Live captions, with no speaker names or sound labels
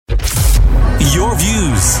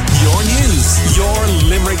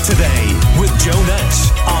Limerick Today with Joe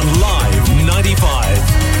Nash on Live 95.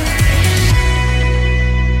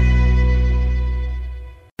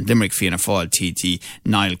 Limerick Fianna Fáil TD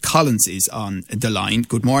Niall Collins is on the line.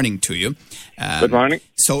 Good morning to you. Good morning.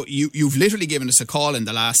 So you've literally given us a call in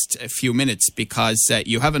the last few minutes because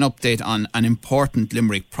you have an update on an important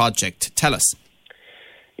Limerick project. Tell us.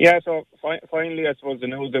 Yeah, so finally, I suppose the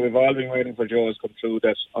news that we've all been waiting for, Joe, has come through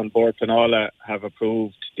that An Bord Pleanála have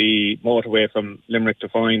approved the motorway from Limerick to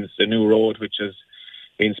Foynes, the new road, which has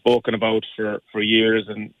been spoken about for years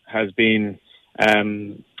and has been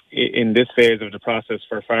in this phase of the process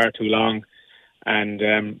for far too long. And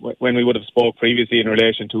when we would have spoke previously in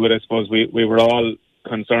relation to it, I suppose we were all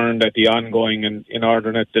concerned at the ongoing and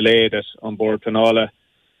inordinate delay that An Bord Pleanála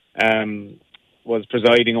was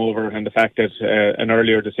presiding over, and the fact that an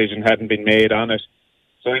earlier decision hadn't been made on it.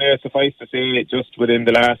 So anyway, suffice to say, just within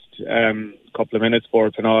the last couple of minutes,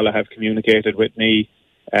 Bord Pleanála have communicated with me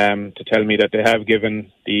to tell me that they have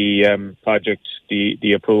given the project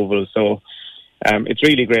the approval. So it's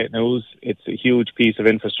really great news. It's a huge piece of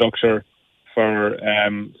infrastructure for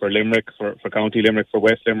Limerick, for County Limerick, for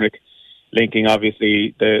West Limerick, linking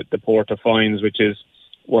obviously the port of Foynes, which is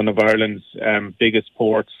one of Ireland's biggest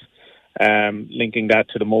ports, linking that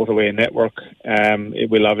to the motorway network. It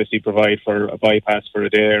will obviously provide for a bypass for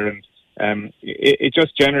Adare, and it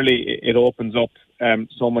just generally it opens up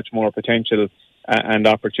so much more potential and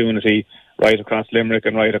opportunity right across Limerick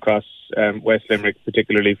and right across West Limerick,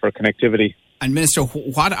 particularly for connectivity. And Minister,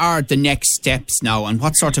 what are the next steps now, and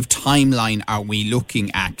what sort of timeline are we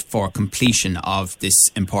looking at for completion of this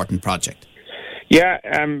important project? Yeah,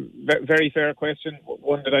 very fair question.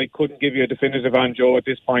 One that I couldn't give you a definitive on, Joe, at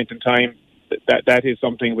this point in time. That is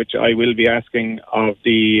something which I will be asking of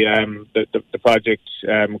the project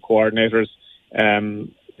coordinators.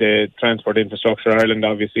 The Transport Infrastructure Ireland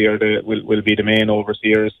obviously will be the main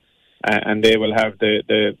overseers, and they will have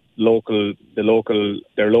their local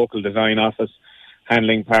design office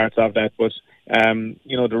handling parts of that. But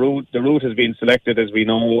the route has been selected, as we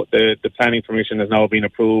know. The planning permission has now been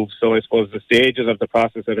approved. So I suppose the stages of the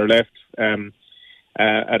process that are left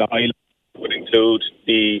at a high level would include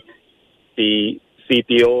the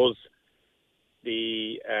CPOs,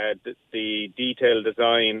 the detailed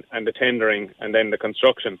design and the tendering, and then the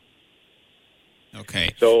construction. Okay.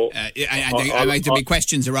 So, there'll be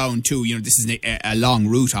questions around too. This is a long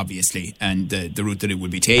route, obviously, and the route that it will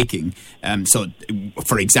be taking. So,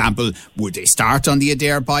 for example, would they start on the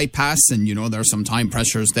Adare bypass? And there are some time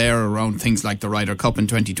pressures there around things like the Ryder Cup in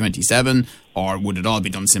 2027, or would it all be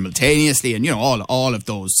done simultaneously? And all of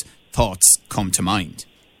those thoughts come to mind.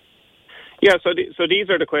 Yeah, so these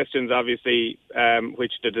are the questions, obviously,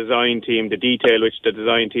 which the design team, the detail which the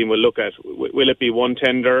design team will look at. Will it be one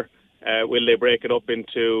tender? Will they break it up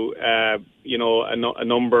into, a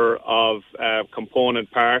number of component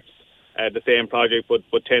parts, the same project,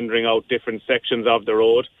 but tendering out different sections of the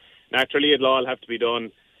road? Naturally, it'll all have to be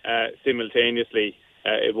done simultaneously.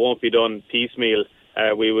 It won't be done piecemeal.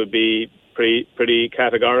 We would be pretty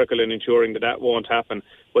categorical in ensuring that won't happen.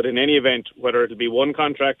 But in any event, whether it'll be one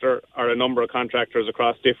contractor or a number of contractors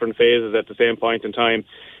across different phases at the same point in time,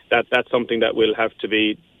 that's something that will have to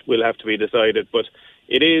be decided. But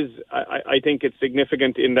it is, I think it's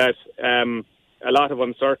significant in that a lot of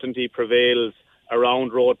uncertainty prevails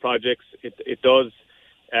around road projects. It does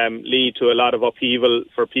lead to a lot of upheaval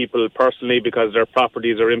for people personally because their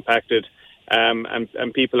properties are impacted,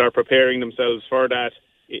 and people are preparing themselves for that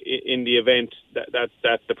in the event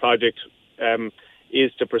that the project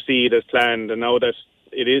is to proceed as planned. And now that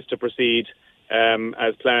it is to proceed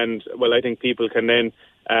as planned, well, I think people can then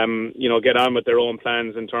get on with their own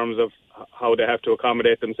plans in terms of how they have to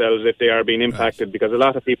accommodate themselves if they are being impacted, because a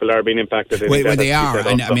lot of people are being impacted. Well, they are,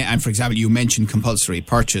 and for example, you mentioned compulsory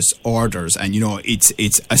purchase orders, and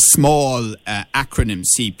it's a small acronym,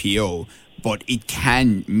 CPO, but it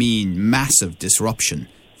can mean massive disruption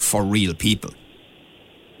for real people.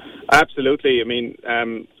 Absolutely. I mean,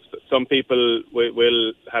 some people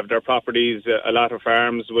will have their properties. A lot of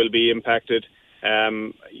farms will be impacted.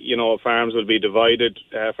 Farms will be divided.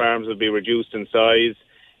 Farms will be reduced in size.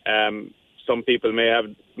 Some people may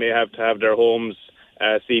have to have their homes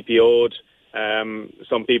CPO'd.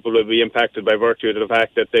 Some people will be impacted by virtue of the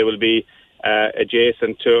fact that they will be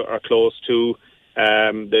adjacent to or close to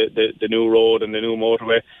the new road and the new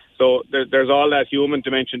motorway. So there's all that human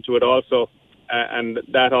dimension to it also. And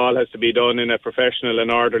that all has to be done in a professional and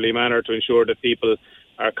orderly manner to ensure that people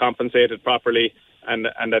are compensated properly and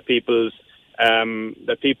that people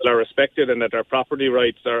are respected and that their property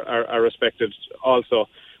rights are respected also.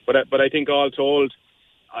 But I think all told,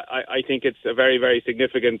 I think it's a very, very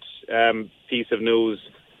significant piece of news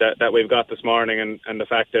that we've got this morning, and the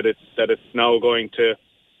fact that it's now going to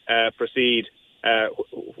proceed,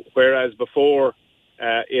 whereas before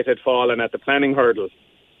it had fallen at the planning hurdle.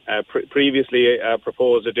 Previously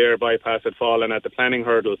proposed Adair bypass had fallen at the planning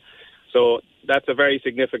hurdle. So that's a very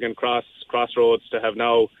significant crossroads to have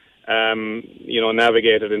now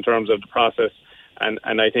navigated in terms of the process,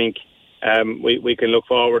 and I think we can look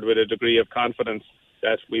forward with a degree of confidence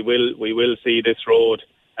that we will see this road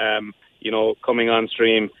coming on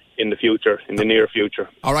stream in the near future.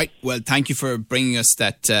 All right. Well, thank you for bringing us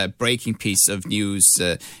that breaking piece of news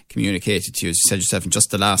communicated to you, as you said yourself, in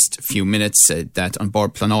just the last few minutes, that An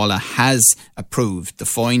Bord Pleanála has approved the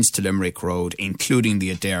fines to Limerick Road, including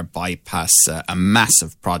the Adair bypass, a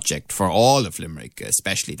massive project for all of Limerick,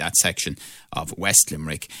 especially that section of West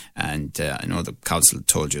Limerick. And I know the council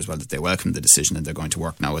told you as well that they welcome the decision, and they're going to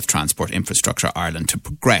work now with Transport Infrastructure Ireland to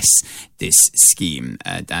progress this scheme.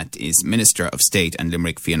 That is Minister of State and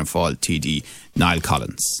Limerick Fianna Fáil TD Niall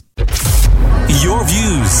Collins. Your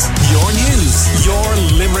views, your